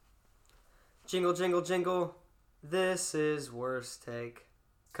Jingle, jingle, jingle. This is Worst Take.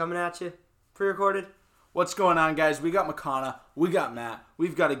 Coming at you. Pre-recorded. What's going on, guys? We got McConnell. We got Matt.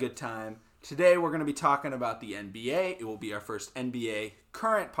 We've got a good time. Today, we're going to be talking about the NBA. It will be our first NBA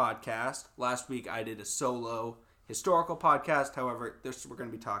current podcast. Last week, I did a solo historical podcast. However, we're going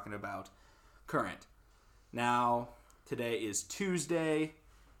to be talking about current. Now, today is Tuesday,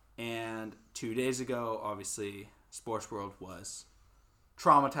 and 2 days ago, obviously, sports world was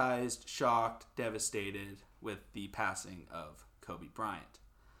traumatized, shocked, devastated with the passing of Kobe Bryant.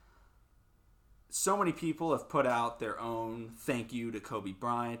 So many people have put out their own thank you to Kobe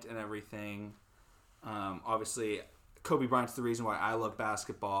Bryant and everything. Obviously, Kobe Bryant's the reason why I love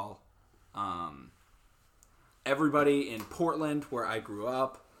basketball. Everybody in Portland, where I grew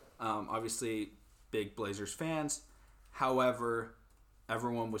up, obviously big Blazers fans. However,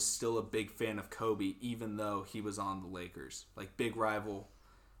 everyone was still a big fan of Kobe, even though he was on the Lakers. Like, big rival.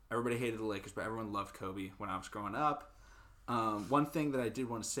 Everybody hated the Lakers, but everyone loved Kobe when I was growing up. One thing that I did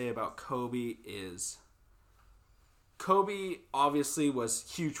want to say about Kobe is Kobe obviously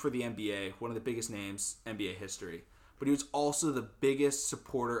was huge for the NBA, one of the biggest names in NBA history. But he was also the biggest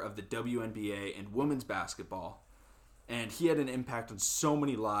supporter of the WNBA and women's basketball. And he had an impact on so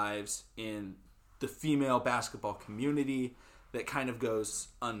many lives in the female basketball community that kind of goes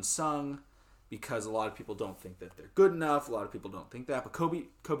unsung because a lot of people don't think that they're good enough. A lot of people don't think that. But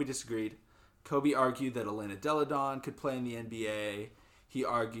Kobe disagreed. Kobe argued that Elena Delle Donne could play in the NBA. He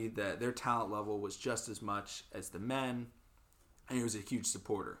argued that their talent level was just as much as the men. And he was a huge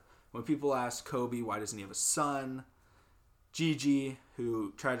supporter. When people ask Kobe, why doesn't he have a son? Gigi,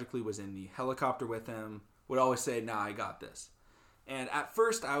 who tragically was in the helicopter with him, would always say, nah, I got this. And at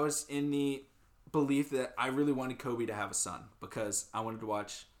first, I was in the belief that I really wanted Kobe to have a son because I wanted to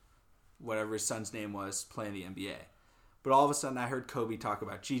watch whatever his son's name was play in the NBA. But all of a sudden, I heard Kobe talk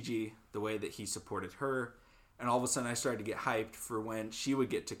about Gigi, the way that he supported her, and all of a sudden, I started to get hyped for when she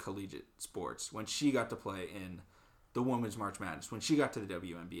would get to collegiate sports, when she got to play in the Women's March Madness, when she got to the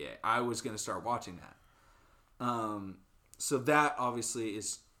WNBA. I was going to start watching that. So that obviously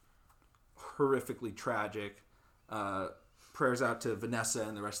is horrifically tragic. Prayers out to Vanessa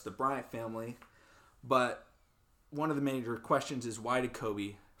and the rest of the Bryant family. But one of the major questions is, why did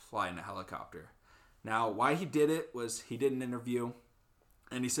Kobe fly in a helicopter? Now, why he did it was he did an interview,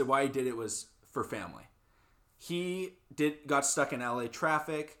 and he said why he did it was for family. He got stuck in LA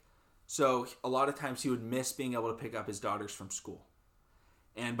traffic, so a lot of times he would miss being able to pick up his daughters from school.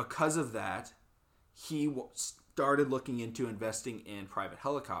 And because of that, he started looking into investing in private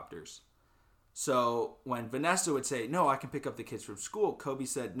helicopters. So when Vanessa would say, no, I can pick up the kids from school, Kobe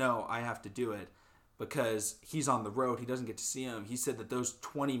said, no, I have to do it because he's on the road. He doesn't get to see them. He said that those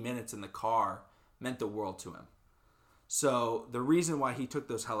 20 minutes in the car meant the world to him. So the reason why he took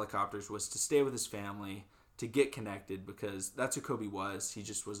those helicopters was to stay with his family, to get connected, because that's who Kobe was. He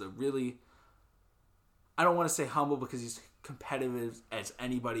just was a really, I don't want to say humble because he's competitive as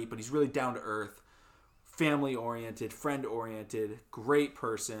anybody, but he's really down to earth, family-oriented, friend-oriented, great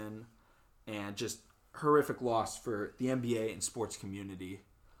person, and just horrific loss for the NBA and sports community.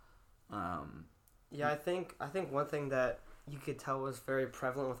 Yeah, I think one thing that you could tell was very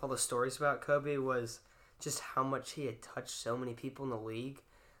prevalent with all the stories about Kobe was just how much he had touched so many people in the league.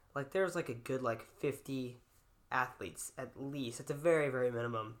 Like, there was like a good 50 athletes at least, at the very, very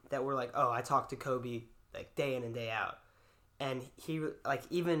minimum, that were like, oh, I talked to Kobe like day in and day out. And he, like,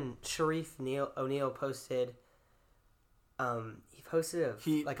 even Sharif O'Neal posted, he posted a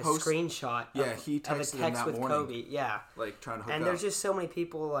screenshot he texted of a text with morning, Kobe. Yeah. Like, trying to hook and up. There's just so many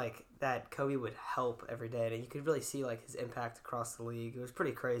people, like, that Kobe would help every day. And you could really see, like, his impact across the league. It was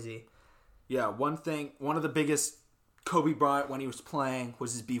pretty crazy. Yeah, one of the biggest Kobe Bryant when he was playing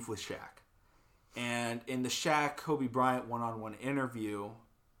was his beef with Shaq. And in the Shaq Kobe Bryant one-on-one interview,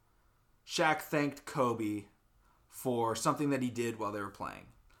 Shaq thanked Kobe for something that he did while they were playing.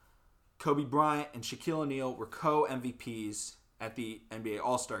 Kobe Bryant and Shaquille O'Neal were co-MVPs at the NBA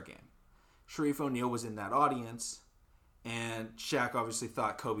All-Star Game. Sharif O'Neal was in that audience, and Shaq obviously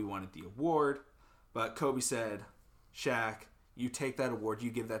thought Kobe wanted the award, but Kobe said, Shaq, you take that award, you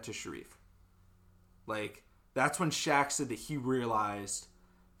give that to Sharif. Like, that's when Shaq said that he realized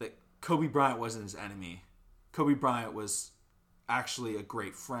that Kobe Bryant wasn't his enemy. Kobe Bryant was actually a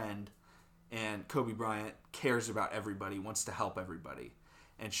great friend, and Kobe Bryant cares about everybody, wants to help everybody.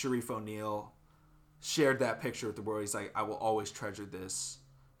 And Sharif O'Neal shared that picture with the world. He's like, I will always treasure this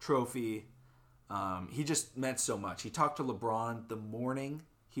trophy. He just meant so much. He talked to LeBron the morning.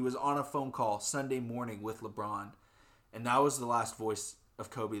 He was on a phone call Sunday morning with LeBron, and that was the last voice of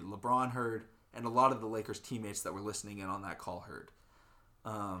Kobe LeBron heard, and a lot of the Lakers teammates that were listening in on that call heard.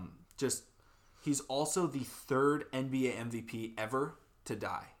 Just He's also the third NBA MVP ever to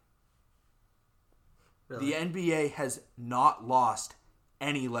die. Really? The NBA has not lost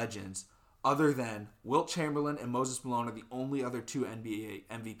any legends other than Wilt Chamberlain and Moses Malone are the only other two NBA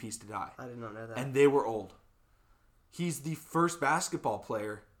MVPs to die. I did not know that. And they were old. He's the first basketball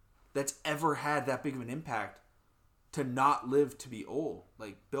player that's ever had that big of an impact to not live to be old.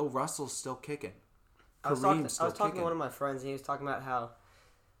 Like, Bill Russell's still kicking. I was talking to one of my friends, and he was talking about how,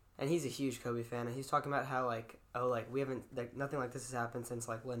 and he's a huge Kobe fan, and he's talking about how, we haven't, nothing like this has happened since,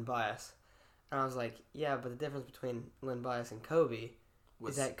 Len Bias. And I was like, yeah, but the difference between Len Bias and Kobe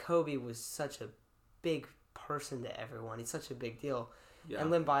is that Kobe was such a big person to everyone. He's such a big deal. Yeah.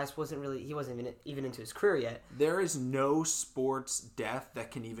 And Len Bias wasn't even into his career yet. There is no sports death that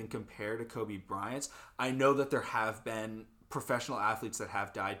can even compare to Kobe Bryant's. I know that there have been professional athletes that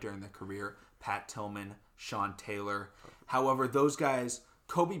have died during their career. Pat Tillman, Sean Taylor. However, those guys,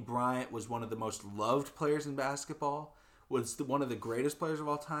 Kobe Bryant was one of the most loved players in basketball, was one of the greatest players of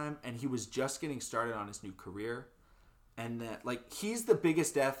all time, and he was just getting started on his new career. And that, he's the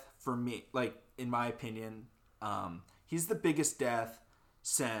biggest death for me, in my opinion. He's the biggest death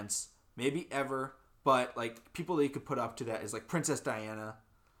since maybe ever, but people that you could put up to that is Princess Diana,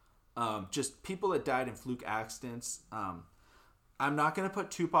 just people that died in fluke accidents. I'm not gonna put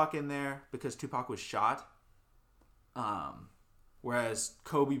Tupac in there because Tupac was shot, whereas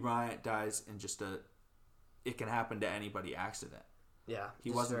Kobe Bryant dies in just it can happen to anybody accident. Yeah, he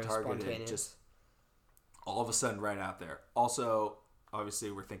wasn't targeted, just all of a sudden right out there. Also,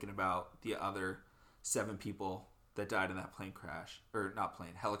 obviously, we're thinking about the other 7 people that died in that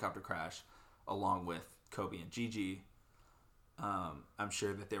helicopter crash, along with Kobe and Gigi. I'm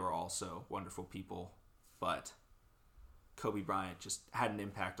sure that they were also wonderful people, but Kobe Bryant just had an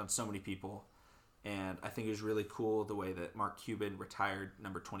impact on so many people, and I think it was really cool the way that Mark Cuban retired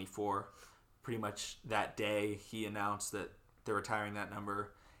number 24. Pretty much that day, he announced that they're retiring that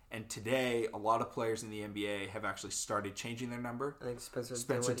number. And today, a lot of players in the NBA have actually started changing their number. I think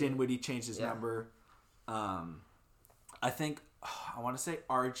Spencer Dinwiddie changed his number. I think, I want to say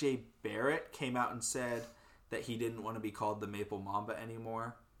RJ Barrett came out and said that he didn't want to be called the Maple Mamba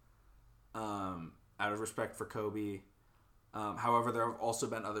anymore, out of respect for Kobe. However, there have also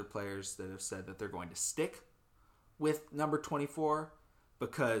been other players that have said that they're going to stick with number 24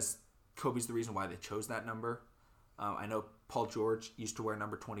 because Kobe's the reason why they chose that number. I know Paul George used to wear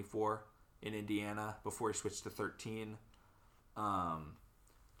number 24 in Indiana before he switched to 13.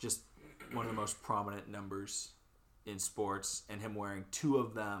 Just one of the most prominent numbers in sports, and him wearing 2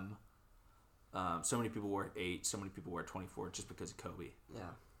 of them. So many people wear 8, so many people wear 24 just because of Kobe. Yeah.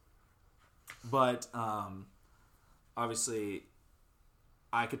 But obviously,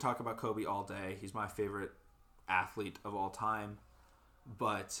 I could talk about Kobe all day. He's my favorite athlete of all time.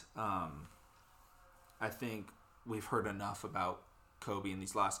 But I think we've heard enough about Kobe in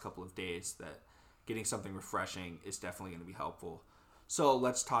these last couple of days that getting something refreshing is definitely going to be helpful. So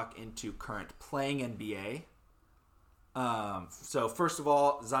let's talk into current playing NBA. So first of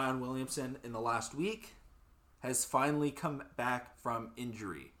all, Zion Williamson in the last week has finally come back from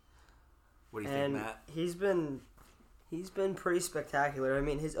injury. What do you think, Matt? He's been pretty spectacular. I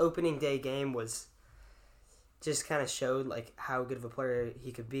mean, his opening day game was just kind of showed how good of a player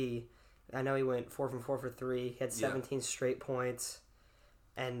he could be. I know he went 4 from 4 for 3. He had 17 straight points.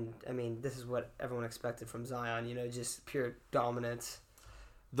 And, I mean, this is what everyone expected from Zion, just pure dominance.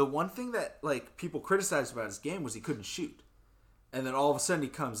 The one thing that, people criticized about his game was he couldn't shoot. And then all of a sudden he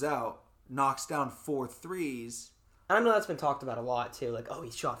comes out, knocks down 4 threes. And I know that's been talked about a lot, too.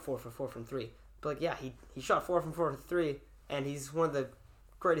 He shot 4 for 4 from 3. But, he shot 4 from 4 for 3, and he's one of the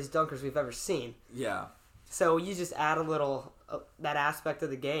greatest dunkers we've ever seen. Yeah. So you just add a little that aspect of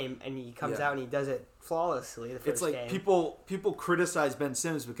the game, and he comes out and he does it flawlessly. The first game. People criticize Ben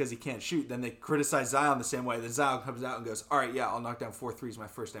Simmons because he can't shoot. Then they criticize Zion the same way. Then Zion comes out and goes, "All right, I'll knock down 4 threes my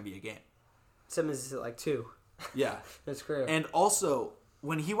first NBA game." Simmons is at 2. Yeah, that's career. And also,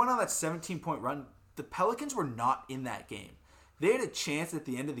 when he went on that 17-point run, the Pelicans were not in that game. They had a chance at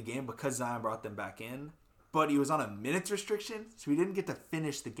the end of the game because Zion brought them back in, but he was on a minutes restriction, so he didn't get to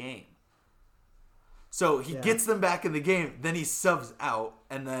finish the game. So he gets them back in the game, then he subs out,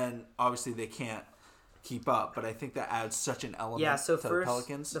 and then obviously they can't keep up. But I think that adds such an element to the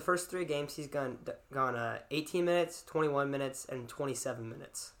Pelicans. The first 3 games he's gone 18 minutes, 21 minutes, and 27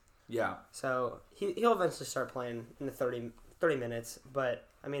 minutes. Yeah. So he'll eventually start playing in the 30 minutes. But,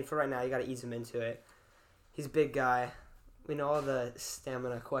 I mean, for right now, you got to ease him into it. He's a big guy. We know all the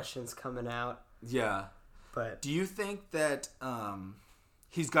stamina questions coming out. Yeah. But do you think that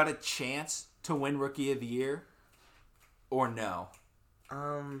he's got a chance to win Rookie of the Year, or no?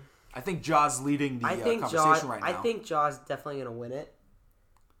 I think Ja's leading the I think conversation right now. I think Ja's definitely gonna win it.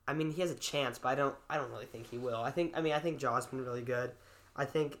 I mean, he has a chance, but I don't really think he will. I think Ja's been really good. I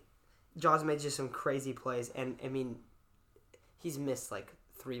think Ja's made just some crazy plays, and I mean, he's missed like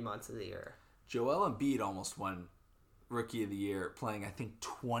 3 months of the year. Joel Embiid almost won Rookie of the Year, playing I think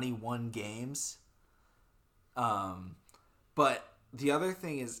 21 games. But the other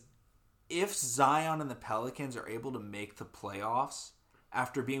thing is, if Zion and the Pelicans are able to make the playoffs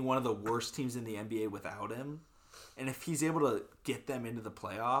after being one of the worst teams in the NBA without him, and if he's able to get them into the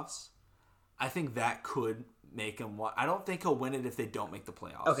playoffs, I think that could make him. I don't think he'll win it if they don't make the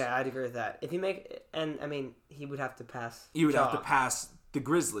playoffs. Okay, I'd agree with that. If he he would have to pass. He would have to pass the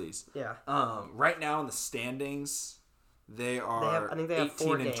Grizzlies. Yeah. Right now in the standings, they are I think they have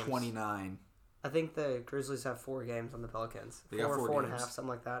 4 18 and games. 29. I think the Grizzlies have 4 games on the Pelicans. They got 4 4 and a games. half, something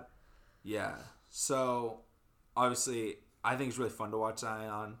like that. Yeah. So, obviously, I think it's really fun to watch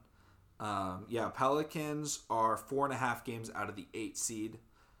Zion. Pelicans are 4.5 games out of the 8 seed.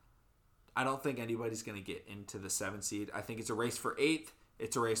 I don't think anybody's going to get into the 7 seed. I think it's a race for 8th,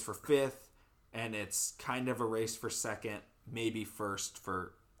 it's a race for 5th, and it's kind of a race for 2nd, maybe 1st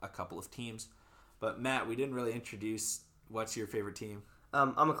for a couple of teams. But, Matt, we didn't really introduce what's your favorite team.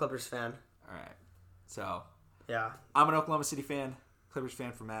 I'm a Clippers fan. All right. So, Yeah. I'm an Oklahoma City fan, Clippers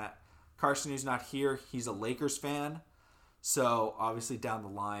fan for Matt. Carson, who's not here, he's a Lakers fan. So, obviously, down the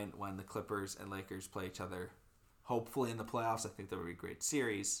line, when the Clippers and Lakers play each other, hopefully in the playoffs, I think that would be a great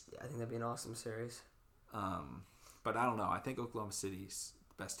series. Yeah, I think that'd be an awesome series. But I don't know. I think Oklahoma City's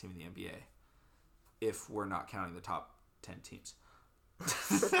the best team in the NBA, if we're not counting the top 10 teams.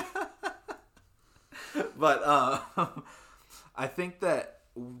 But I think that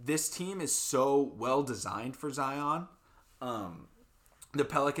this team is so well designed for Zion. The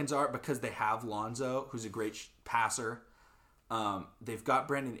Pelicans are, because they have Lonzo, who's a great passer. They've got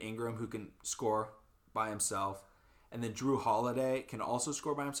Brandon Ingram, who can score by himself. And then Drew Holiday can also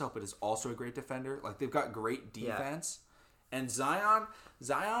score by himself, but is also a great defender. Like, they've got great defense. Yeah. And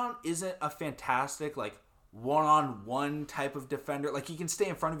Zion isn't a fantastic, like, one-on-one type of defender. Like, he can stay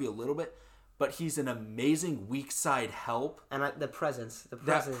in front of you a little bit, but he's an amazing weak side help. And the presence.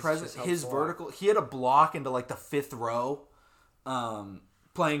 His vertical. He had a block into, like, the 5th row.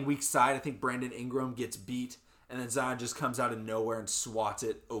 Playing weak side, I think Brandon Ingram gets beat, and then Zion just comes out of nowhere and swats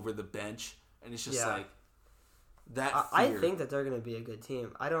it over the bench, and it's just like that. I think that they're going to be a good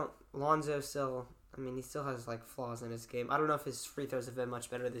team. Lonzo still. I mean, he still has like flaws in his game. I don't know if his free throws have been much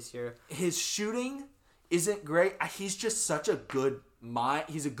better this year. His shooting isn't great. He's just such a good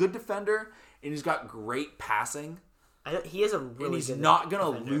He's a good defender, and he's got great passing. He is a really. And he's good not going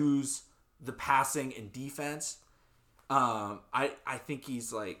to defender. lose the passing and defense. I think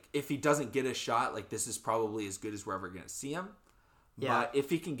he's like, if he doesn't get a shot, like, this is probably as good as we're ever going to see him. Yeah. But if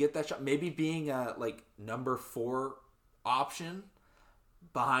he can get that shot, maybe being a like number 4 option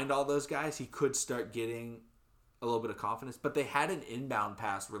behind all those guys, he could start getting a little bit of confidence. But they had an inbound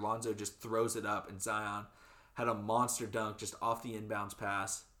pass where Lonzo just throws it up, and Zion had a monster dunk just off the inbounds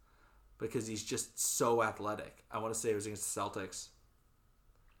pass because he's just so athletic. I want to say it was against the Celtics,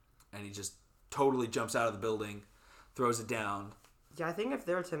 and he just totally jumps out of the building, throws it down. Yeah, I think if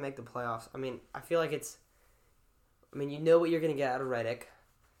they were to make the playoffs, I mean, I feel like you know what you're going to get out of Redick.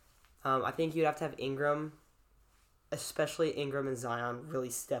 I think you'd have to have Ingram, especially Ingram and Zion, really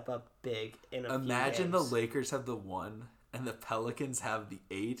step up big in a few Imagine games. the Lakers have the 1 and the Pelicans have the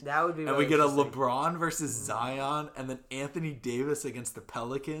 8. That would be and really we get a interesting. LeBron versus Zion, and then Anthony Davis against the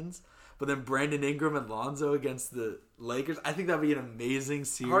Pelicans, but then Brandon Ingram and Lonzo against the Lakers. I think that'd be an amazing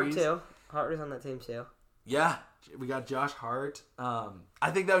series. Hart too. Hart was on that team too. Yeah, we got Josh Hart.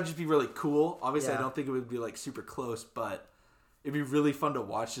 I think that would just be really cool. Obviously, Yeah. I don't think it would be like super close, but it'd be really fun to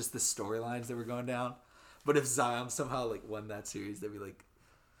watch just the storylines that were going down. But if Zion somehow like won that series, that'd be like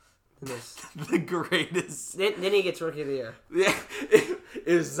the greatest. Then he gets Rookie of the Year. Yeah,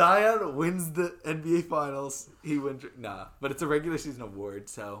 if Zion wins the NBA Finals, he wins. Nah, but it's a regular season award,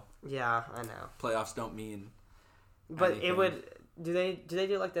 so Yeah, I know. playoffs don't mean. But anything. it would. Do they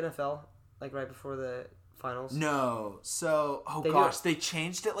do like the NFL, like right before the finals? No. So, They they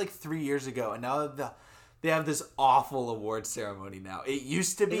changed it like 3 years ago, and now they have this awful award ceremony now. It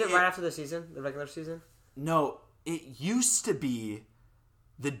used to be... Is it right after the season, the regular season? No, it used to be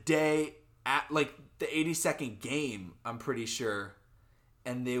the day at, like, the 82nd game, I'm pretty sure,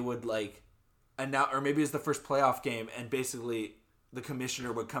 and they would, like, announce, or maybe it's the first playoff game, and basically the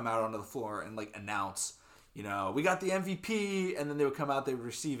commissioner would come out onto the floor and, like, announce, you know, we got the MVP, and then they would come out, they would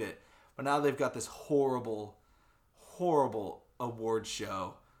receive it. But now they've got this horrible, horrible award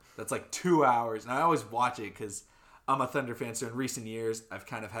show that's like 2 hours. And I always watch it because I'm a Thunder fan, so in recent years, I've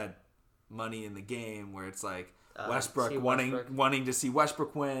kind of had money in the game where it's like Westbrook wanting to see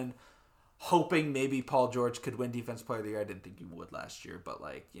Westbrook win, hoping maybe Paul George could win Defensive Player of the Year. I didn't think he would last year, but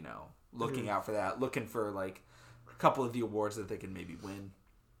like, you know, looking out for that, looking for like a couple of the awards that they can maybe win.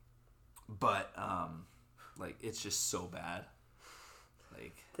 But like, it's just so bad.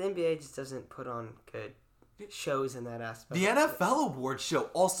 Like, the NBA just doesn't put on good shows in that aspect. The NFL award show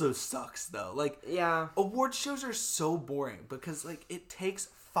also sucks though. Like, yeah, award shows are so boring because like it takes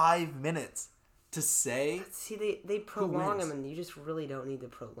 5 minutes to say. See, they prolong them, and you just really don't need to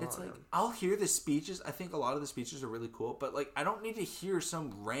prolong them. It's like, I'll hear the speeches. I think a lot of the speeches are really cool, but like, I don't need to hear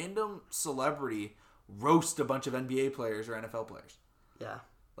some random celebrity roast a bunch of NBA players or NFL players. Yeah.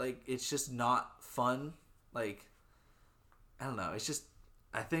 Like, it's just not fun. Like, I don't know. It's just,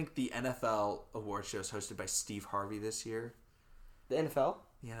 I think the NFL award show is hosted by Steve Harvey this year. The NFL?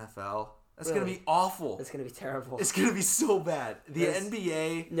 The NFL. That's Really? going to be awful. It's going to be terrible. It's going to be so bad. The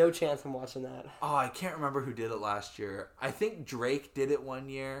NBA... No chance I'm watching that. Oh, I can't remember who did it last year. I think Drake did it one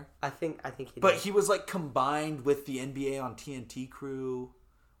year. I think he did. But he was like combined with the NBA on TNT crew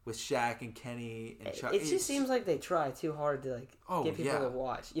with Shaq and Kenny and Chuck. It just seems like they try too hard to like get people to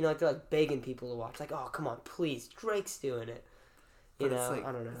watch. You know, like they're like begging people to watch. Like, oh, come on, please, Drake's doing it. You know, like,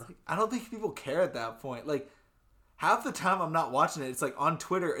 I don't know. Like, I don't think people care at that point. Like, half the time I'm not watching it. It's like on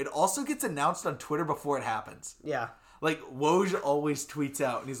Twitter. It also gets announced on Twitter before it happens. Yeah. Like, Woj always tweets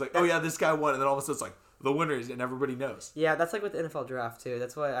out, and he's like, oh yeah, this guy won. And then all of a sudden it's like, the winners, and everybody knows. Yeah, that's like with the NFL draft, too.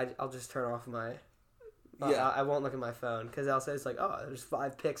 That's why I'll just turn off my... I won't look at my phone, because I'll say it's like, oh, there's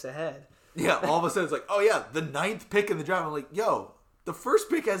 5 picks ahead. Yeah, all of a sudden it's like, oh yeah, the 9th pick in the draft. I'm like, yo, the first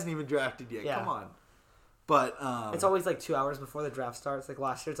pick hasn't even drafted yet. Yeah. Come on. But it's always like 2 hours before the draft starts. Like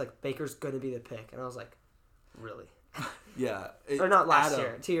last year, it's like Baker's going to be the pick. And I was like, really? Yeah. Or not last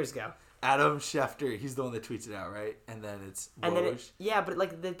year, 2 years ago. Adam Schefter, he's the one that tweets it out, right? And then it's Woj. And then but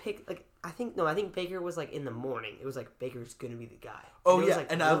like the pick, like I think Baker was like in the morning. It was like Baker's going to be the guy. Oh yeah,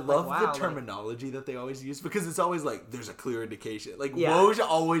 like, and I love the terminology that they always use because it's always like there's a clear indication. Like Woj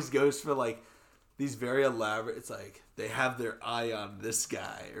always goes for like these very elaborate. It's like they have their eye on this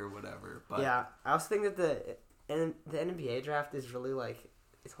guy or whatever. But yeah, I also think that the NBA draft is really like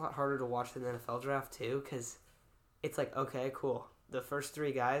it's a lot harder to watch than the NFL draft too because it's like okay, cool. The first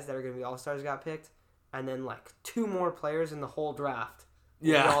 3 guys that are going to be All-Stars got picked, and then like 2 more players in the whole draft.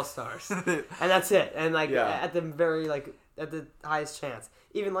 Yeah, All-Stars, and that's it. And like at the very like at the highest chance,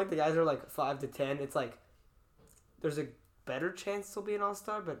 even like the guys are like 5 to 10. It's like there's a better chance they'll be an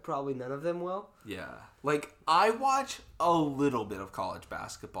All-Star, but probably none of them will. Yeah, like I watch a little bit of college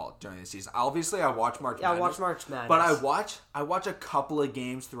basketball during the season. Obviously, I watch March Madness. I watch March Madness, but I watch a couple of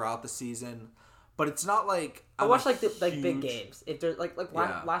games throughout the season. But it's not like I watch like the big games. If there's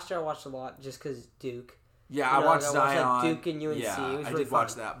last year I watched a lot just because Duke. Yeah, I watched Zion. Like Duke and UNC. Yeah, it was I really did fun.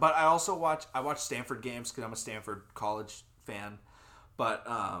 watch that. But I also watch Stanford games because I'm a Stanford college fan. But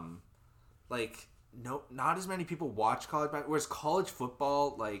like not as many people watch college basketball. Whereas college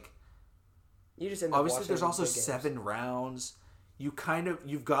football, like you just end up obviously there's also the 7 rounds. You've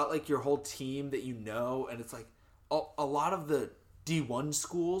got like your whole team that you know, and it's like a lot of the D1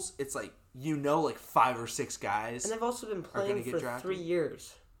 schools. It's like like 5 or 6 guys, and they've also been playing for 3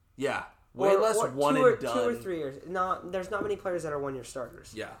 years. Yeah. Way less one and done. 2 or 3 years. There's not many players that are 1-year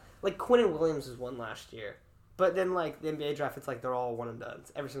starters. Yeah. Like Quinnen Williams was one last year. But then like the NBA draft, it's like they're all one and done.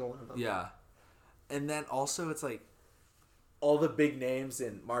 Every single one of them. Yeah. And then also it's like all the big names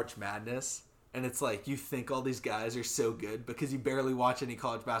in March Madness. And it's like you think all these guys are so good because you barely watch any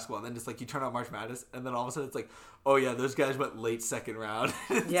college basketball. And then it's like you turn on March Madness and then all of a sudden it's like, oh yeah, those guys went late 2nd round.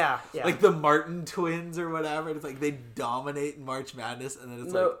 Yeah. Like the Martin twins or whatever. And it's like they dominate in March Madness. And then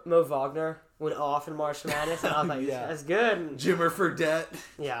it's Mo Wagner went off in March Madness. And I was like, that's good. Jimmer Fredette.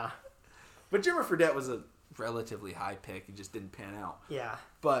 Yeah. But Jimmer Fredette was a relatively high pick. He just didn't pan out. Yeah.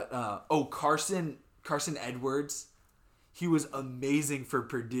 But, Carson Edwards. He was amazing for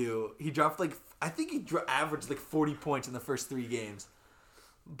Purdue. He dropped I think he averaged 40 points in the first 3 games.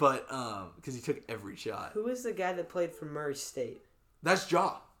 But, because he took every shot. Who is the guy that played for Murray State? That's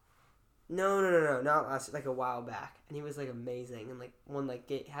Ja. No, not last, like a while back. And he was amazing and won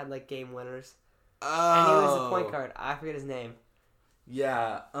had game winners. Oh. And he was the point guard. I forget his name.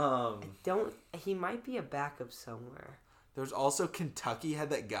 Yeah, he might be a backup somewhere. There's also Kentucky had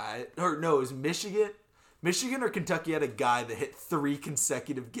that guy, or no, it was Michigan. Michigan or Kentucky had a guy that hit 3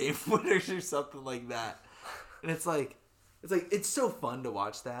 consecutive game winners or something like that. And it's so fun to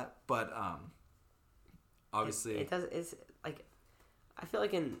watch that, but obviously it's like I feel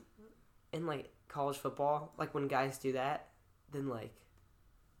like in college football, when guys do that, then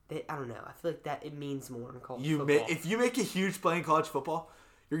I don't know. I feel like that it means more in college You football. if you make a huge play in college football,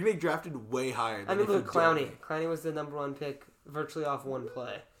 you're gonna get drafted way higher. I Than mean, if look, you don't. Clowney. Clowney was the number 1 pick virtually off one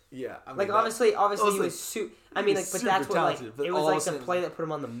play. Yeah, I mean, Like obviously he was I mean, like, but that's what like it was like the play that put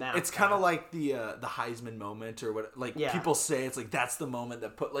him on the map. It's kind of like the Heisman moment or what. Like people say, it's like that's the moment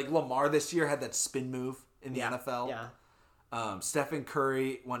that put like Lamar this year had that spin move in the NFL. Yeah. Stephen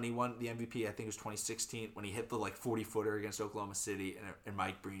Curry when he won the MVP, I think it was 2016 when he hit the like 40-footer against Oklahoma City, and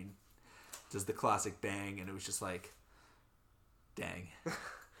Mike Breen does the classic bang, and it was just like, dang.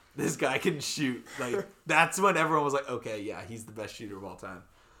 This guy can shoot. Like that's when everyone was like, okay, yeah, he's the best shooter of all time.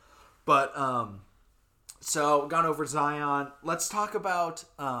 But so gone over Zion. Let's talk about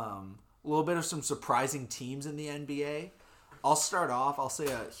a little bit of some surprising teams in the NBA. I'll start off. I'll say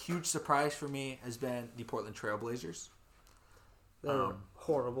a huge surprise for me has been the Portland Trailblazers. They're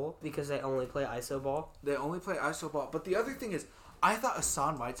horrible because they only play iso ball. They only play iso ball. But the other thing is, I thought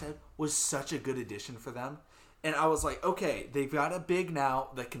Hassan Whiteside was such a good addition for them. And I was like, okay, they've got a big now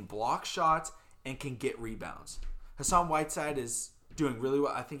that can block shots and can get rebounds. Hassan Whiteside is doing really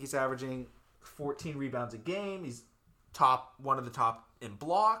well. I think he's averaging 14 rebounds a game. He's one of the top in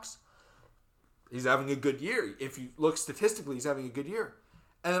blocks. He's having a good year. If you look statistically, he's having a good year.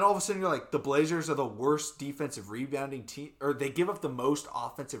 And then all of a sudden you're like, the Blazers are the worst defensive rebounding team, or they give up the most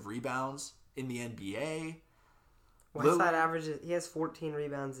offensive rebounds in the NBA. Whiteside averages, he has 14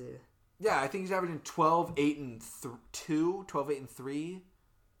 rebounds. Yeah, I think he's averaging 12, 8, and 2, 12, 8, and 3.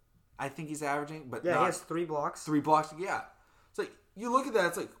 I think he's averaging, but yeah, he has 3 blocks. 3 blocks, yeah. It's like, you look at that,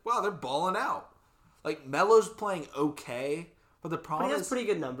 it's like, wow, they're balling out. Like, Melo's playing okay, but the problem he has is... pretty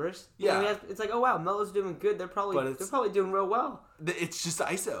good numbers. Yeah. You know, it's like, oh, wow, Melo's doing good. They're probably doing real well. It's just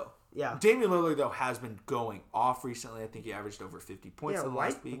ISO. Yeah. Damian Lillard, though, has been going off recently. I think he averaged over 50 points in the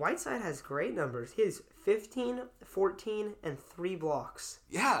last week. Whiteside has great numbers. He has 15, 14, and 3 blocks.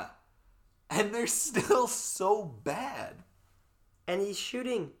 Yeah. And they're still so bad. And he's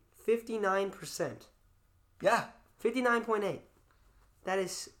shooting 59%. Yeah. 59.8.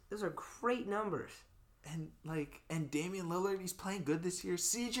 Those are great numbers. And Damian Lillard, he's playing good this year.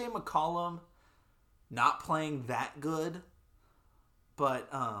 CJ McCollum, not playing that good. But,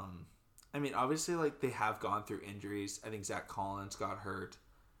 I mean, obviously, like, they have gone through injuries. I think Zach Collins got hurt.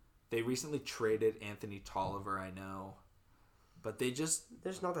 They recently traded Anthony Tolliver, I know. But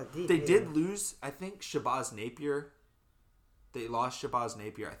there's not that deep. They did lose, I think, Shabazz Napier. They lost Shabazz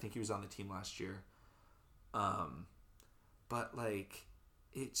Napier. I think he was on the team last year. But, like,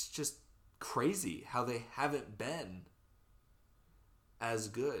 it's just crazy how they haven't been as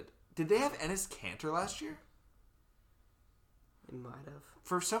good. Did they have Enes Kanter last year? It might have.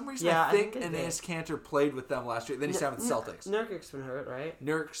 For some reason, I think Enes Kanter played with them last year. Then he's down with the Celtics. Nurkic's been hurt, right?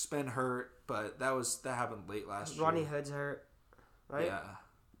 Nurkic's been hurt, but that happened late last year. Rodney Hood's hurt, right? Yeah.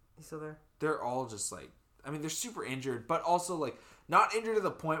 He's still there? They're all just like, I mean, they're super injured, but also like not injured to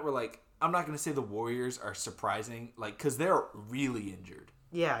the point where like, I'm not going to say the Warriors are surprising, like, because they're really injured.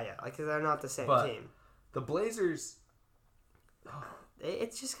 Yeah, like, because they're not the same team. The Blazers...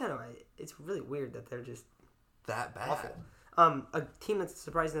 It's just kind of... It's really weird that they're just... that bad. Awful. A team that's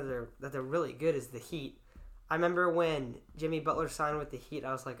surprising that they're really good is the Heat. I remember when Jimmy Butler signed with the Heat,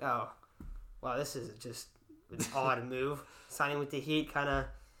 I was like, oh, wow, this is just an odd move. Signing with the Heat, kind of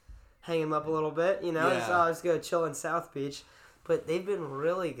hang him up a little bit, you know? Yeah. So I was going to chill in South Beach. But they've been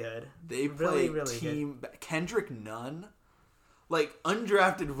really good. They play really team good. Kendrick Nunn, like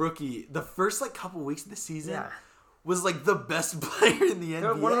undrafted rookie, the first like couple weeks of the season was like the best player in the NBA.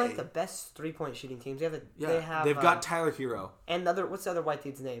 They're one of like the best 3-point shooting teams. They've got Tyler Hero. And what's the other white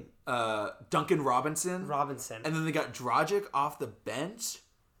dude's name? Duncan Robinson. And then they got Dragic off the bench.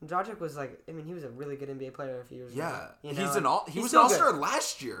 Dragic was like, I mean, he was a really good NBA player a few years ago. Yeah. He was an All-Star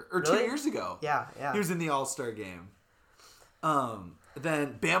last year or really? 2 years ago. Yeah. He was in the All-Star game.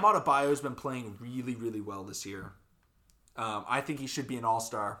 Then Bam Adebayo's been playing really, really well this year. I think he should be an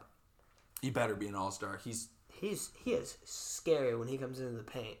All-Star. He better be an All-Star. He is scary when he comes into the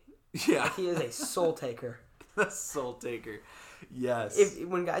paint. Yeah. Like, he is a soul taker. A soul taker. Yes.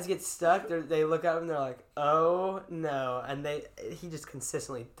 When guys get stuck, they look at him and they're like, oh no, and he just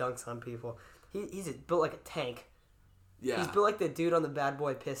consistently dunks on people. He's built like a tank. Yeah. He's built like the dude on the Bad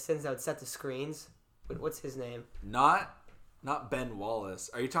Boy Pistons that would set the screens. What's his name? Not Ben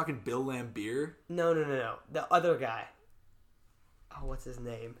Wallace. Are you talking Bill Laimbeer? No. The other guy. Oh, what's his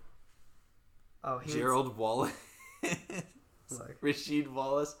name? Oh, Gerald Wallace. Rasheed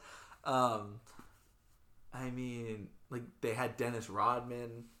Wallace. I mean, like they had Dennis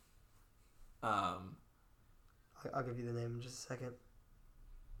Rodman. I'll give you the name in just a second.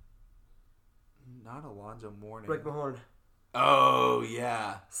 Not Alonzo Mourning. Rick Mahorn. Oh,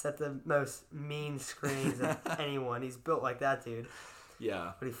 yeah. Set the most mean screens of anyone. He's built like that dude.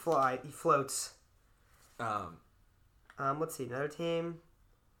 Yeah. But he floats. Um, Let's see, another team.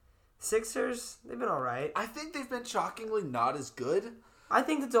 Sixers, they've been all right. I think they've been shockingly not as good. I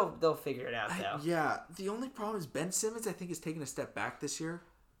think that they'll figure it out, though. Yeah. The only problem is Ben Simmons, I think, has taken a step back this year.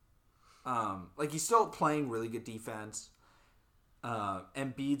 He's still playing really good defense.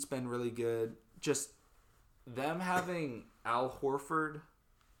 Embiid's been really good. Just them having Al Horford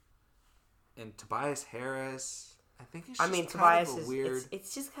and Tobias Harris, I think it's just Tobias of a weird...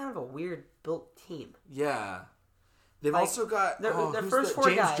 It's just kind of a weird built team. Yeah. They've also got their first four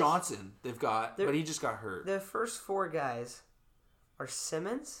James guys, Johnson. They've got, but he just got hurt. The first four guys are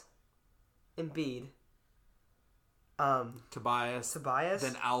Simmons, Embiid, Tobias,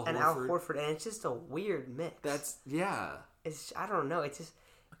 then Al Horford. And Al Horford, and it's just a weird mix. I don't know. It's just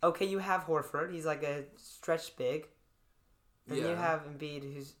okay. You have Horford. He's like a stretch big. Then you have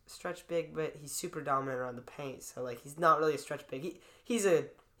Embiid, who's stretch big, but he's super dominant around the paint. So like he's not really a stretch big.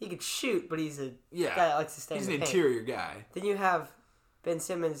 He could shoot, but he's a guy that likes to stay in the paint. He's an interior guy. Then you have Ben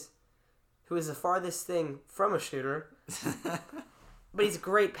Simmons, who is the farthest thing from a shooter, but he's a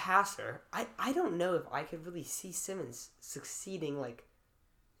great passer. I don't know if I could really see Simmons succeeding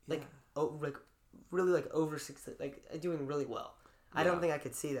doing really well. I don't think I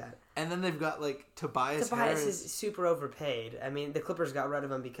could see that. And then they've got Tobias Harris. Harris is super overpaid. I mean, the Clippers got rid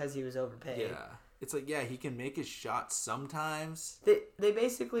of him because he was overpaid. Yeah. It's he can make his shots sometimes. They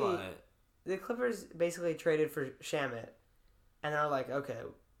basically... The Clippers basically traded for Shamet. And they're like, okay,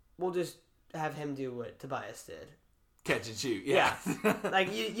 we'll just have him do what Tobias did. Catch and shoot, yeah.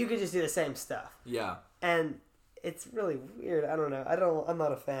 You could just do the same stuff. Yeah. And it's really weird. I don't know. I'm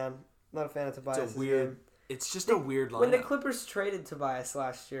not a fan. Not a fan of Tobias. It's a weird... It's just a weird lineup. When the Clippers traded Tobias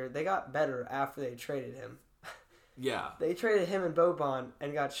last year, they got better after they traded him. Yeah. They traded him and Boban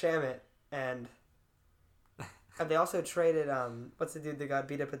and got Shamet, and they also traded what's the dude that got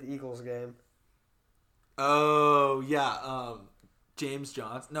beat up at the Eagles game? Oh yeah, James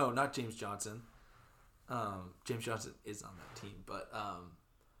Johnson. No, not James Johnson. James Johnson is on that team, but I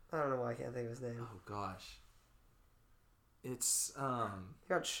don't know why I can't think of his name. Oh gosh, it's he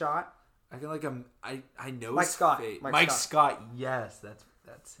got shot. I can I know Mike his Scott. face. Mike Scott. Yes, that's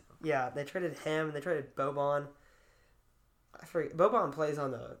him. Yeah, they traded him. And they traded Boban. I forget. Boban plays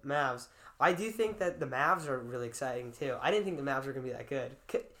on the Mavs. I do think that the Mavs are really exciting too. I didn't think the Mavs were going to be that good,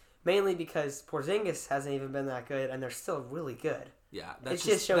 mainly because Porzingis hasn't even been that good, and they're still really good. Yeah, it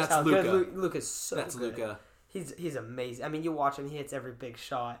just shows how Luka. good Luka's so that's good. Luka. He's amazing. I mean, you watch him; he hits every big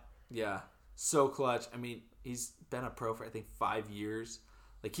shot. Yeah, so clutch. I mean, he's been a pro for I think 5 years.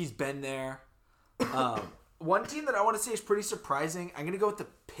 He's been there. One team that I want to say is pretty surprising. I'm gonna go with the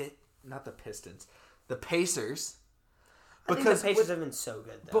Pistons, the Pacers. Because the Pacers have been so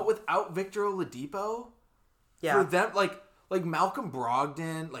good, though. But without Victor Oladipo, for them, Malcolm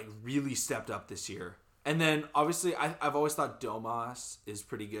Brogdon, really stepped up this year. And then obviously, I've always thought Domas is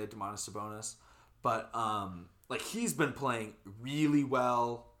pretty good, Domantas Sabonis, but he's been playing really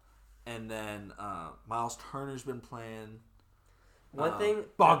well. And then Miles Turner's been playing. One thing,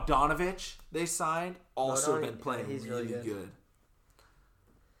 Bogdanovich they signed also been playing he's really good.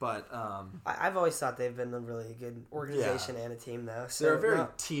 But I've always thought they've been a really good organization and a team, though. So they're very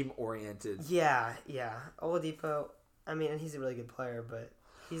team oriented. Yeah. Oladipo, I mean, and he's a really good player, but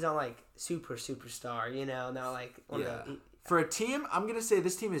he's not superstar, not For a team, I'm gonna say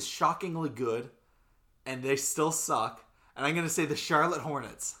this team is shockingly good, and they still suck. And I'm gonna say the Charlotte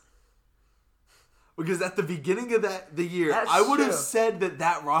Hornets. Because at the beginning of the year, I would have said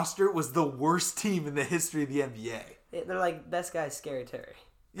that roster was the worst team in the history of the NBA. They're best guy is Scary Terry.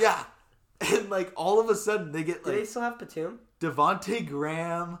 Yeah. And all of a sudden they get Do they still have Batum? Devontae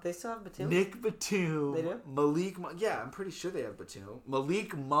Graham. They still have Batum? Nick Batum. They do? Malik Monk. Yeah, I'm pretty sure they have Batum.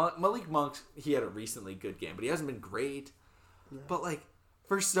 Malik Monk, he had a recently good game, but he hasn't been great. Yeah. But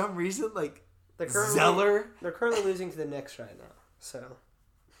for some reason, Zeller. They're currently losing to the Knicks right now. So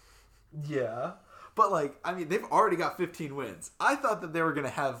yeah. But, they've already got 15 wins. I thought that they were going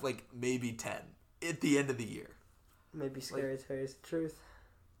to have, maybe 10 at the end of the year. Maybe Scary Terry's the truth.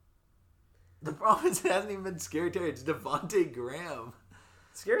 The problem is it hasn't even been Scary Terry. It's Devontae Graham.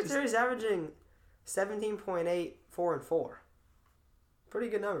 Scary Terry's averaging 17.8, 4 and 4. Pretty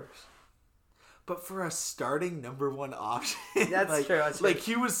good numbers. But for a starting number one option... That's true. That's true.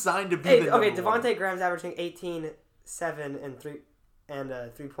 He was signed to be the number Devontae one. Graham's averaging 18, 7, and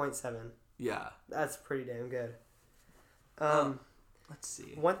 3.7. Yeah. That's pretty damn good. Let's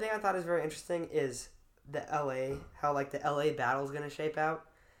see. One thing I thought is very interesting is how the LA battle is going to shape out.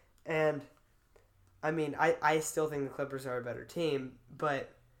 And I mean, I still think the Clippers are a better team,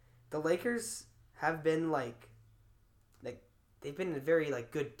 but the Lakers have been like they've been a very like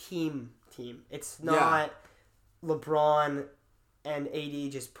good team. It's not LeBron and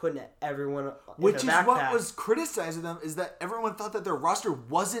AD just putting everyone in Which is their what backpack. was criticized of them, is that everyone thought that their roster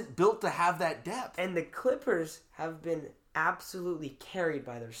wasn't built to have that depth. And the Clippers have been absolutely carried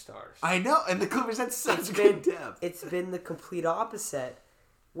by their stars. I know, and the Clippers had such good depth. It's been the complete opposite.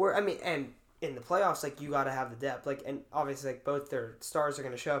 Where and in the playoffs, like, you got to have the depth. Like, and obviously, like, both their stars are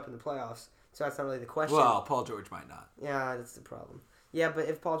going to show up in the playoffs, so that's not really the question. Well, Paul George might not. Yeah, that's the problem. Yeah, but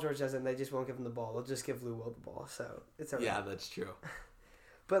if Paul George doesn't, they just won't give him the ball. They'll just give Lou Will the ball, so it's alright. Yeah, that's true.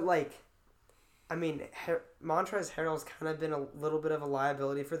 But, like, I mean, Montrezl Harrell's kind of been a little bit of a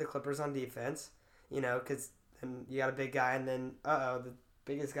liability for the Clippers on defense, you know, because you got a big guy, and then, the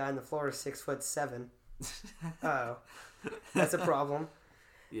biggest guy on the floor is 6'7". That's a problem.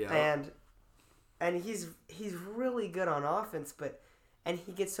 Yeah. And he's really good on offense, and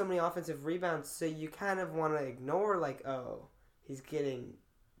he gets so many offensive rebounds, so you kind of want to ignore, like, he's getting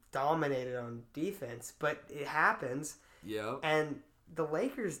dominated on defense, but it happens. Yeah. And the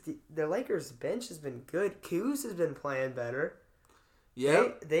Lakers bench has been good. Kuz has been playing better. Yeah.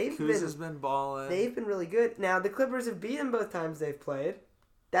 Kuz has been balling. They've been really good. Now the Clippers have beat them both times they've played.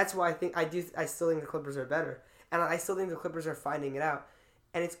 That's why I still think the Clippers are better, and I still think the Clippers are finding it out.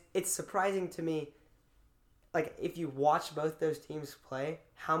 And it's surprising to me, like, if you watch both those teams play,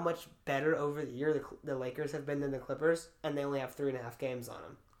 how much better over the year the Lakers have been than the Clippers, and they only have 3.5 games on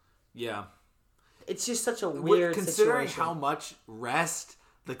them. Yeah. It's just such a weird considering situation. how much rest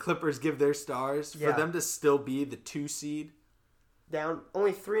the Clippers give their stars, for them to still be the 2 seed. Down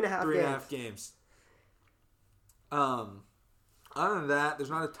only 3.5 games. 3.5 games. Other than that, there's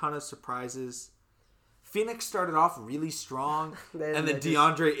not a ton of surprises. Phoenix started off really strong, and then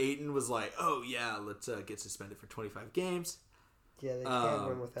DeAndre Ayton was like, "Oh yeah, let's get suspended for 25 games." Yeah, they can't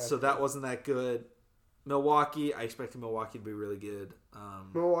win without. So that wasn't that good. Milwaukee, I expected Milwaukee to be really good.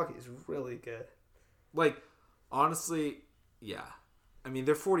 Milwaukee is really good. Like, honestly, yeah. I mean,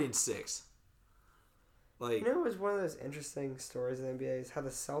 they're 40-6. Like, you know, it was one of those interesting stories in the NBA is how the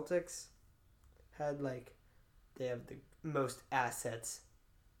Celtics had, like, they have the most assets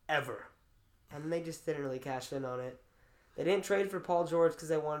ever. And they just didn't really cash in on it. They didn't trade for Paul George because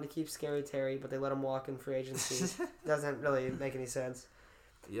they wanted to keep Scary Terry, but they let him walk in free agency. Doesn't really make any sense.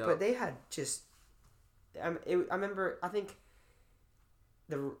 yep. But they had just... I remember, I think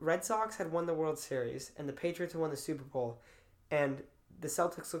the Red Sox had won the World Series, and the Patriots had won the Super Bowl, and the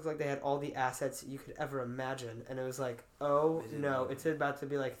Celtics looked like they had all the assets you could ever imagine, and it was like, oh no, it's about to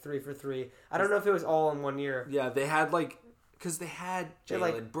be like 3 for 3. I don't know if it was all in one year. Yeah, they had like... Because they had Jaylen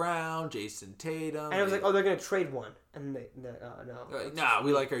like, Brown, Jason Tatum. And it was like, oh, they're going to trade one. And no. Nah,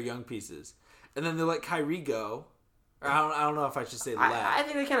 we like our young pieces. And then they let Kyrie go. Or I don't know if I should say let. I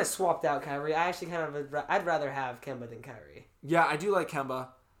think they kind of swapped out Kyrie. I actually I'd rather have Kemba than Kyrie. Yeah, I do like Kemba.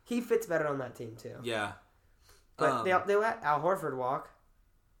 He fits better on that team, too. Yeah. But they let Al Horford walk.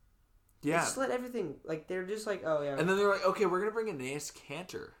 Yeah. They just let everything, like, they're just like, oh, yeah. And then they're like, okay, we're going to bring in Enes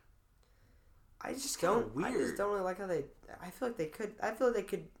Kanter. I just don't really like how I feel like they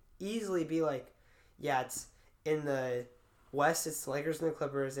could easily be like, yeah, it's in the West, it's the Lakers and the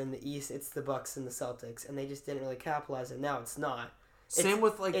Clippers. In the East, it's the Bucks and the Celtics. And they just didn't really capitalize it. Now it's not. Same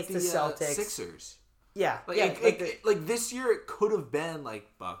with, like, it's the Celtics. Sixers. Yeah. Like this year, it could have been,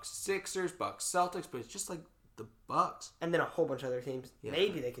 like, Bucks, Sixers, Bucks, Celtics, but it's just, like, the Bucks. And then a whole bunch of other teams. Yeah.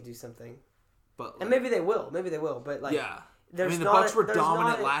 Maybe they could do something. But like, and maybe they will. But, like... Yeah. The Bucks were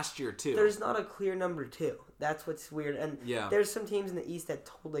dominant last year, too. There's not a clear number 2. That's what's weird. And there's some teams in the East that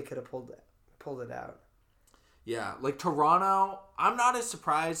totally could have pulled it out. Yeah, like Toronto. I'm not as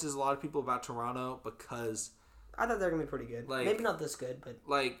surprised as a lot of people about Toronto because I thought they were going to be pretty good. Like, maybe not this good, but...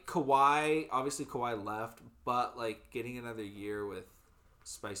 Like, Kawhi, obviously Kawhi left, but, like, getting another year with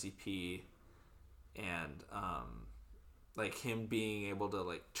Spicy P and, like, him being able to,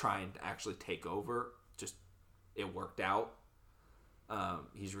 like, try and actually take over, just, it worked out.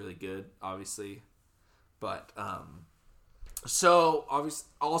 He's really good, obviously. But, so, obviously,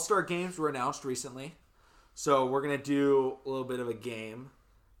 All-Star games were announced recently. So, we're going to do a little bit of a game.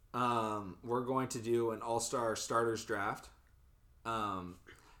 We're going to do an All-Star starters draft.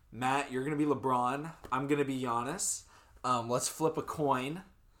 Matt, you're going to be LeBron. I'm going to be Giannis. Let's flip a coin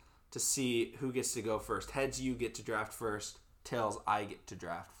to see who gets to go first. Heads, you get to draft first. Tails, I get to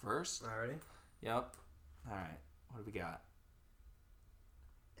draft first. Alrighty. Yep. All right. What do we got?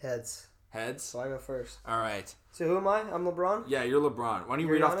 Heads. Heads? So I go first. All right. So who am I? I'm LeBron? Yeah, you're LeBron. Why don't you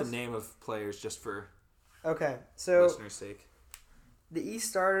You're read off Giannis? the name of players just for Okay. So listeners' sake? the East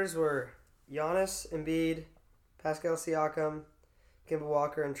starters were Giannis, Embiid, Pascal Siakam, Kemba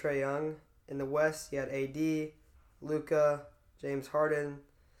Walker, and Trae Young. In the West, you had AD, Luka, James Harden,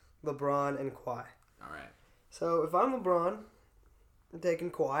 LeBron, and Kawhi. All right. So if I'm LeBron, I'm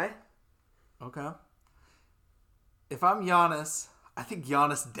taking Kawhi. Okay. If I'm Giannis, I think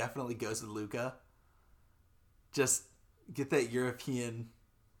Giannis definitely goes with Luka. Just get that European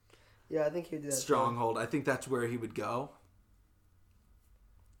Yeah, I think he would do that. stronghold. I think that's where he would go.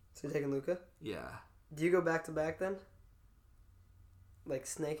 So you're taking Luka? Yeah. Do you go back to back then? Like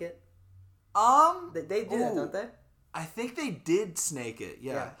snake it? They do that, don't they? I think they did snake it.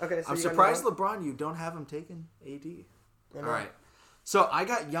 Yeah. Okay. So I'm you surprised LeBron you don't have him taking AD. All right. So I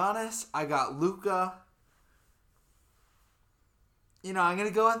got Giannis. I got Luka. You know, I'm gonna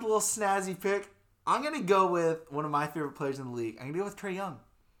go with a little snazzy pick. I'm gonna go with one of my favorite players in the league. I'm gonna go with Trae Young.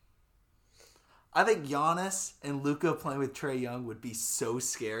 I think Giannis and Luka playing with Trae Young would be so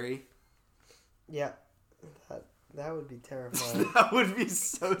scary. Yeah. That would be terrifying. That would be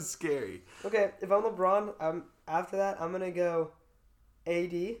so scary. Okay, if I'm LeBron, after that I'm gonna go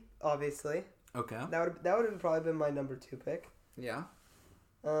AD, obviously. Okay. That would have probably been my number 2 pick. Yeah.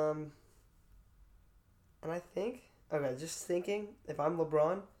 And I think just thinking, if I'm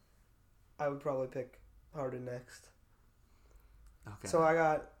LeBron, I would probably pick Harden next. Okay. So I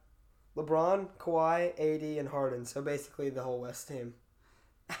got LeBron, Kawhi, AD, and Harden. So basically the whole West team.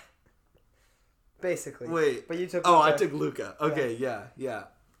 Basically. Wait. But you took Luka. Luka. I took Luka. Okay, yeah.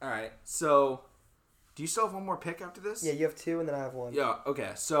 All right. So, do you still have one more pick after this? Yeah, you have 2 and then I have 1. Yeah,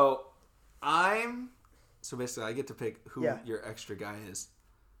 okay. So basically I get to pick who your extra guy is.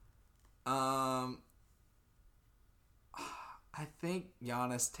 I think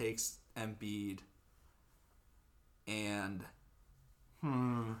Giannis takes Embiid and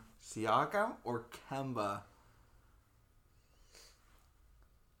Siakam or Kemba.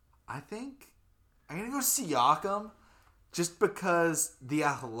 I think I'm going to go Siakam just because the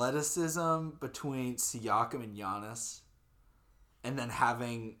athleticism between Siakam and Giannis and then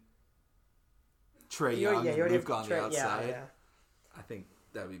having Trae Young and Luka on the outside. Yeah. I think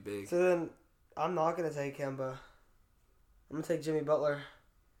that would be big. So then I'm not going to take Kemba. I'm going to take Jimmy Butler.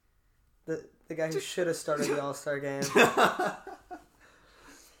 The guy who should have started the All-Star game.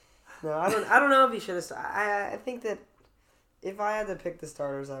 No, I don't know if he should have started. I think that if I had to pick the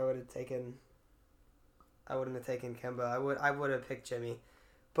starters, I wouldn't have taken Kemba. I would have picked Jimmy.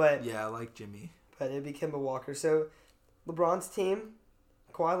 But yeah, I like Jimmy. But it'd be Kemba Walker. So LeBron's team,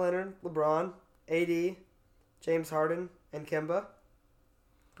 Kawhi Leonard, LeBron, AD, James Harden, and Kemba.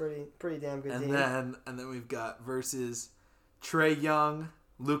 Pretty damn good team. And then we've got versus Trae Young,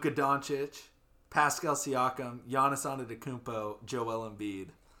 Luka Doncic, Pascal Siakam, Giannis Antetokounmpo, Joel Embiid.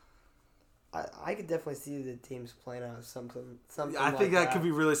 I could definitely see the teams playing out something. I think that could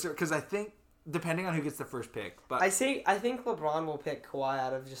be really because I think depending on who gets the first pick, but I think LeBron will pick Kawhi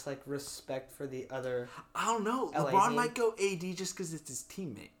out of just like respect for the other. I don't know. LA LeBron team. might go AD just because it's his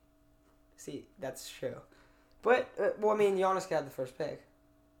teammate. See, that's true. But well, I mean, Giannis got the first pick.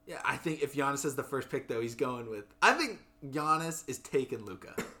 Yeah, I think if Giannis has the first pick though, he's going with. I think Giannis is taking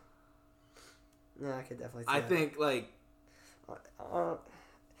Luka. Yeah, I could definitely. I think like.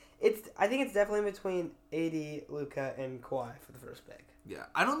 I think it's definitely between AD, Luka, and Kawhi for the first pick. Yeah,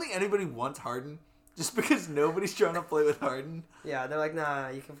 I don't think anybody wants Harden just because nobody's trying to play with Harden. Yeah, they're like, nah,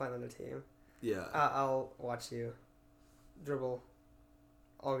 you can find another team. Yeah, I'll watch you dribble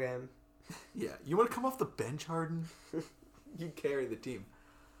all game. Yeah, you want to come off the bench, Harden? You carry the team.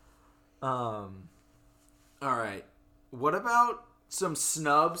 All right. What about some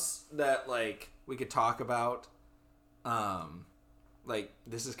snubs that like we could talk about? Like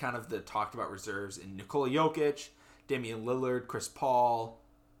this is kind of the talked about reserves in Nikola Jokic, Damian Lillard, Chris Paul,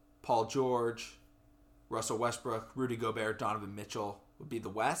 Paul George, Russell Westbrook, Rudy Gobert, Donovan Mitchell would be the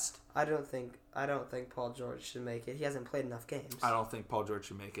West. I don't think Paul George should make it. He hasn't played enough games. I don't think Paul George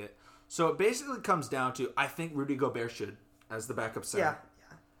should make it. So it basically comes down to I think Rudy Gobert should as the backup center.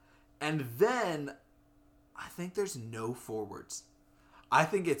 Yeah. And then I think there's no forwards. I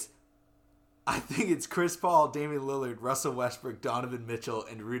think it's Chris Paul, Damian Lillard, Russell Westbrook, Donovan Mitchell,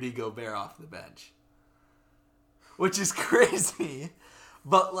 and Rudy Gobert off the bench. Which is crazy.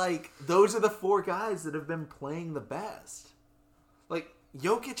 But, like, those are the 4 guys that have been playing the best. Like,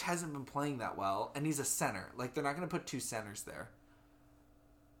 Jokic hasn't been playing that well, and he's a center. Like, they're not going to put 2 centers there.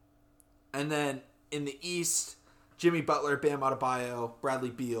 And then, in the East, Jimmy Butler, Bam Adebayo, Bradley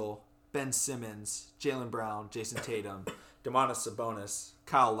Beal, Ben Simmons, Jaylen Brown, Jason Tatum, Domantas Sabonis,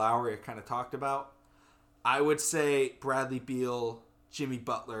 Kyle Lowry I kind of talked about. I would say Bradley Beal, Jimmy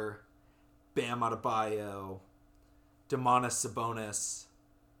Butler, Bam Adebayo, Domantas Sabonis,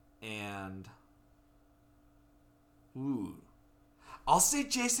 and I'll say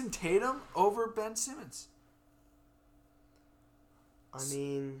Jason Tatum over Ben Simmons. I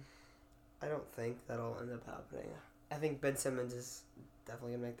mean, I don't think that'll end up happening. I think Ben Simmons is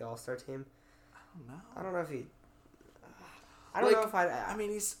definitely gonna make the All-Star team. I don't know if he. I don't know if I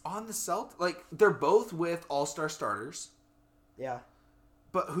mean, he's on the Celtics. Like, they're both with All-Star starters. Yeah.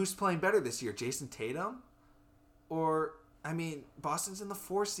 But who's playing better this year, Jason Tatum? Or, I mean, Boston's in the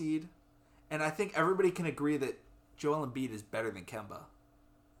 4 seed, and I think everybody can agree that Joel Embiid is better than Kemba.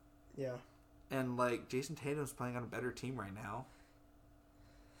 Yeah. And, like, Jason Tatum's playing on a better team right now.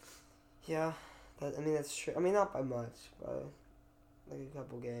 Yeah. That's true. I mean, not by much, but like a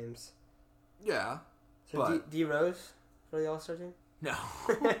couple games. Yeah. So but... D Rose for the All-Star team? No.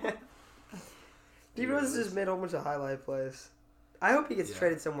 D Rose just made a whole bunch of highlight plays. I hope he gets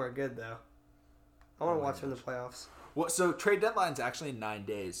traded somewhere good, though. I want to watch him in the playoffs. Well, so trade deadline's actually in 9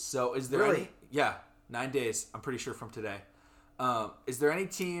 days. So is there any? Yeah, 9 days. I'm pretty sure from today. Is there any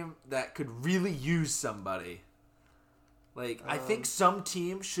team that could really use somebody? Like, I think some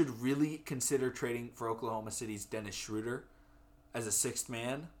team should really consider trading for Oklahoma City's Dennis Schroeder as a 6th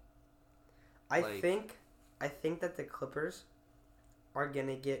man. I think that the Clippers are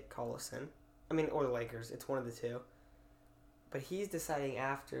gonna get Collison. I mean, or the Lakers. It's one of the two. But he's deciding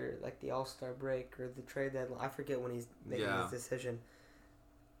after, like, the All-Star break or the trade deadline. I forget when he's making his decision.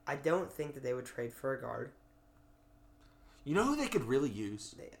 I don't think that they would trade for a guard. You know who they could really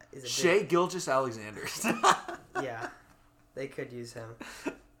use? Shai Gilgeous-Alexander. Yeah, they could use him.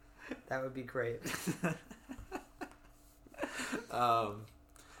 That would be great.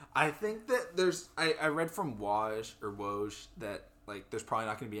 I think that there's... I read from Woj that, like, there's probably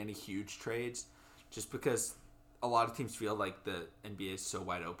not going to be any huge trades just because... A lot of teams feel like the NBA is so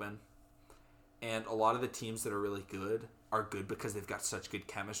wide open. And a lot of the teams that are really good are good because they've got such good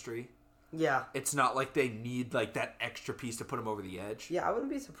chemistry. Yeah. It's not like they need like that extra piece to put them over the edge. Yeah, I wouldn't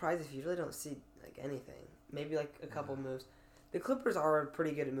be surprised if you really don't see like anything. Maybe like a couple moves. The Clippers are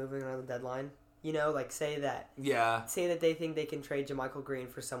pretty good at moving around the deadline. You know, like say that they think they can trade JaMychal Green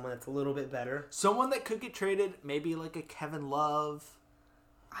for someone that's a little bit better. Someone that could get traded, maybe like a Kevin Love.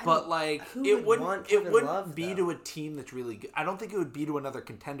 But like it wouldn't be to a team that's really good. I don't think it would be to another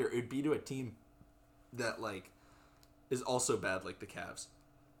contender. It would be to a team that like is also bad, like the Cavs.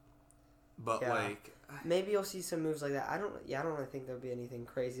 But like maybe you'll see some moves like that. I don't really think there'll be anything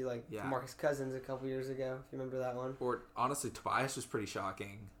crazy like Marcus Cousins a couple years ago. If you remember that one. Or honestly, Tobias was pretty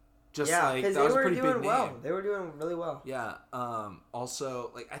shocking. Because that was a pretty big name. They were doing really well. Yeah.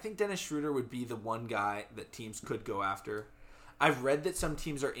 Also, like I think Dennis Schroeder would be the one guy that teams could go after. I've read that some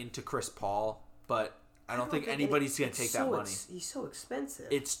teams are into Chris Paul, but I don't think anybody's going to take that money. He's so expensive.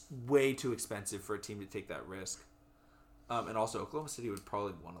 It's way too expensive for a team to take that risk. And also, Oklahoma City would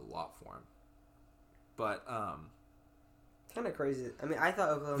probably want a lot for him. But kind of crazy. I mean, I thought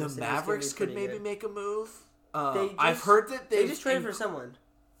Oklahoma City Mavericks could maybe make a move. I've heard that they just traded for someone.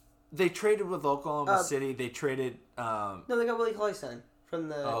 They traded with Oklahoma City. They traded. No, they got Willie Cauley-Stein from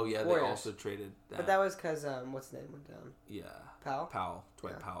the. Oh yeah, Warriors. They also traded. That. But that was because what's his name went down. Yeah. Powell,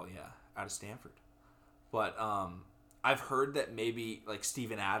 Dwight Powell, out of Stanford. But I've heard that maybe like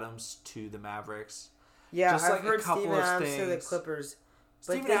Steven Adams to the Mavericks. Yeah, I've heard Steven Adams to the Clippers.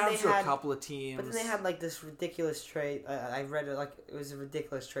 Steven Adams to a couple of teams. But then they had like this ridiculous trade. I read it like it was a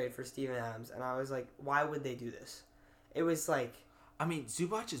ridiculous trade for Steven Adams, and I was like, why would they do this? It was like. I mean,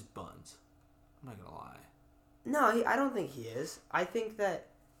 Zubac is buns. I'm not gonna lie. No, I don't think he is. I think that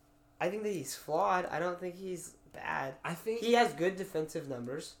he's flawed. I don't think he's bad. I think he has good defensive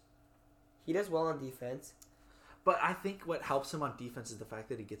numbers. He does well on defense. But I think what helps him on defense is the fact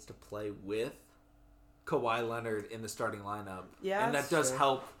that he gets to play with Kawhi Leonard in the starting lineup. Yeah, and that does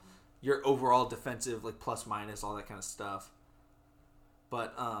help your overall defensive, like plus minus, all that kind of stuff.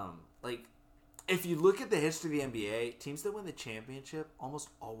 But like if you look at the history of the NBA, teams that win the championship almost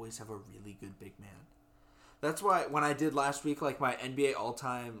always have a really good big man. That's why when I did last week, like my NBA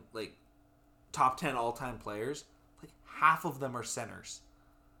all-time, like top 10 all-time players, like half of them are centers.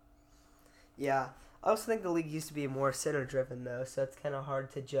 Yeah. I also think the league used to be more center-driven, though, so it's kind of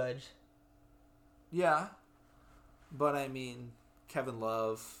hard to judge. Yeah. But, I mean, Kevin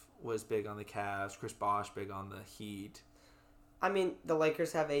Love was big on the Cavs. Chris Bosh big on the Heat. I mean, the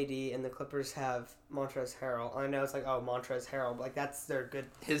Lakers have AD, and the Clippers have Montrezl Harrell. I know it's like, Montrezl Harrell, but like that's their good...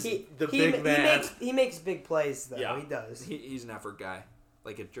 big man. He makes big plays, though. Yeah. He does. He's an effort guy,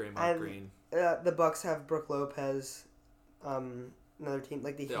 like a Draymond Green. The Bucks have Brook Lopez, another team.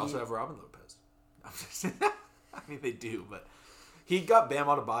 Like the They Heat. also have Robin Lopez. I'm just I mean, they do, but he got Bam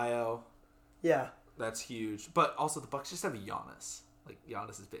Adebayo. Yeah. That's huge. But also, the Bucks just have Giannis. Like,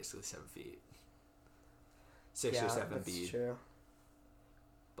 Giannis is basically 7 feet. 6 or 7 that's feet. true.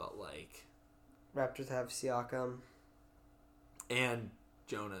 But, like... Raptors have Siakam. And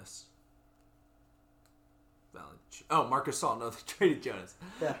Jonas. Oh, Marcus Gasol. No, they traded Jonas.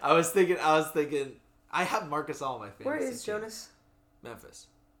 Yeah. I was thinking, I have Marcus Gasol in my fantasy Where is team. Jonas? Memphis.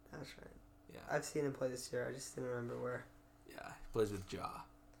 That's right. Yeah. I've seen him play this year. I just didn't remember where. Yeah, he plays with Ja.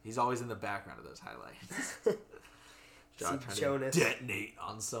 He's always in the background of those highlights. Ja See trying Jonas. to detonate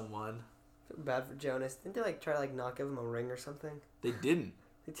on someone. Bad for Jonas. Didn't they try to not give him a ring or something? They didn't.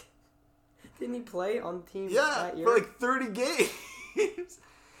 Didn't he play on the team Yeah, that year? for 30 games.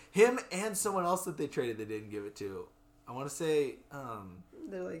 Him and someone else that they traded, they didn't give it to. I want to say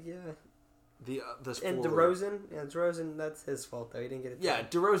They're yeah. the And DeRozan, DeRozan, that's his fault though. He didn't get it. Yeah,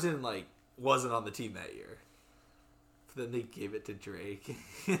 DeRozan wasn't on the team that year. But then they gave it to Drake.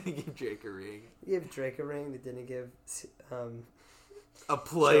 They gave Drake a ring. They gave Drake a ring. They didn't give A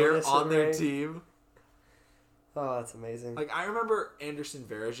player Jonas on a their ring. team. Oh, that's amazing. I remember Anderson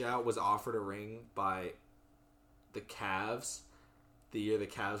Varejao was offered a ring by the Cavs the year the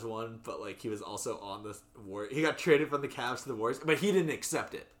Cavs won, but he was also on the Warriors. He got traded from the Cavs to the Warriors, but he didn't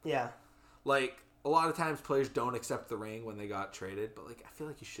accept it. Yeah. A lot of times players don't accept the ring when they got traded, but I feel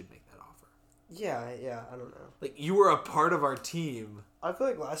like you should make that offer. Yeah, I don't know. You were a part of our team. I feel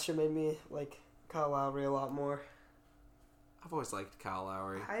like last year made me like Kyle Lowry a lot more. I've always liked Kyle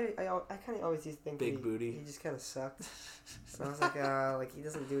Lowry. I kind of always used to think Big booty. He just kind of sucked. So I was like, he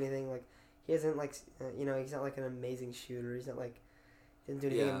doesn't do anything. He isn't he's not an amazing shooter. He's not he doesn't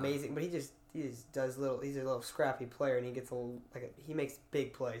do anything amazing. But he just does little. He's a little scrappy player, and he gets he makes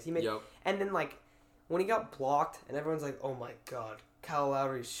big plays. And then when he got blocked, and everyone's like, oh my god, Kyle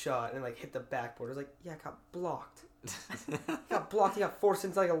Lowry's shot and hit the backboard. I was yeah, I got blocked. He got blocked. He got forced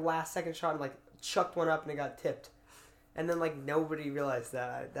into a last second shot and chucked one up and it got tipped. And then nobody realized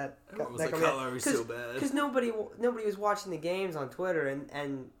that. Everyone was Kyle Lowry's so bad. Because nobody was watching the games on Twitter,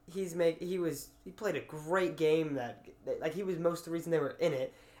 and he played a great game that he was most of the reason they were in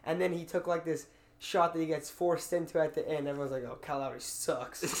it. And then he took this shot that he gets forced into at the end. Everyone's like, oh, Kyle Lowry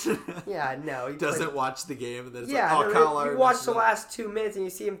sucks. Yeah, no, he doesn't watch the game, and then it's Kyle Lowry. You watch the last 2 minutes and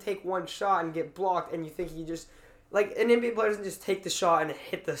you see him take one shot and get blocked, and you think he just an NBA player doesn't just take the shot and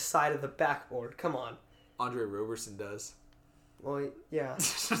hit the side of the backboard. Come on. Andre Roberson does. Well, yeah.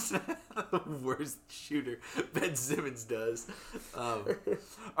 The worst shooter. Ben Simmons does. All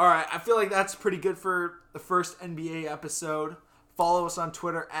right, I feel like that's pretty good for the first NBA episode. Follow us on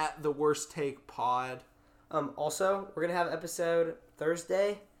Twitter at TheWorstTakePod. Also, we're gonna have an episode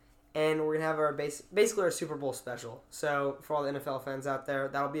Thursday, and we're gonna have our basically our Super Bowl special. So for all the NFL fans out there,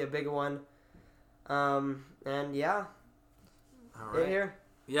 that'll be a big one. And yeah, all right. Here.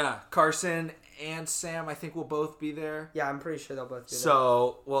 Yeah, Carson and Sam, I think will both be there. Yeah, I'm pretty sure they'll both be there.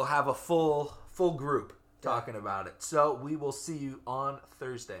 So we'll have a full group talking about it. So we will see you on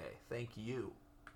Thursday. Thank you.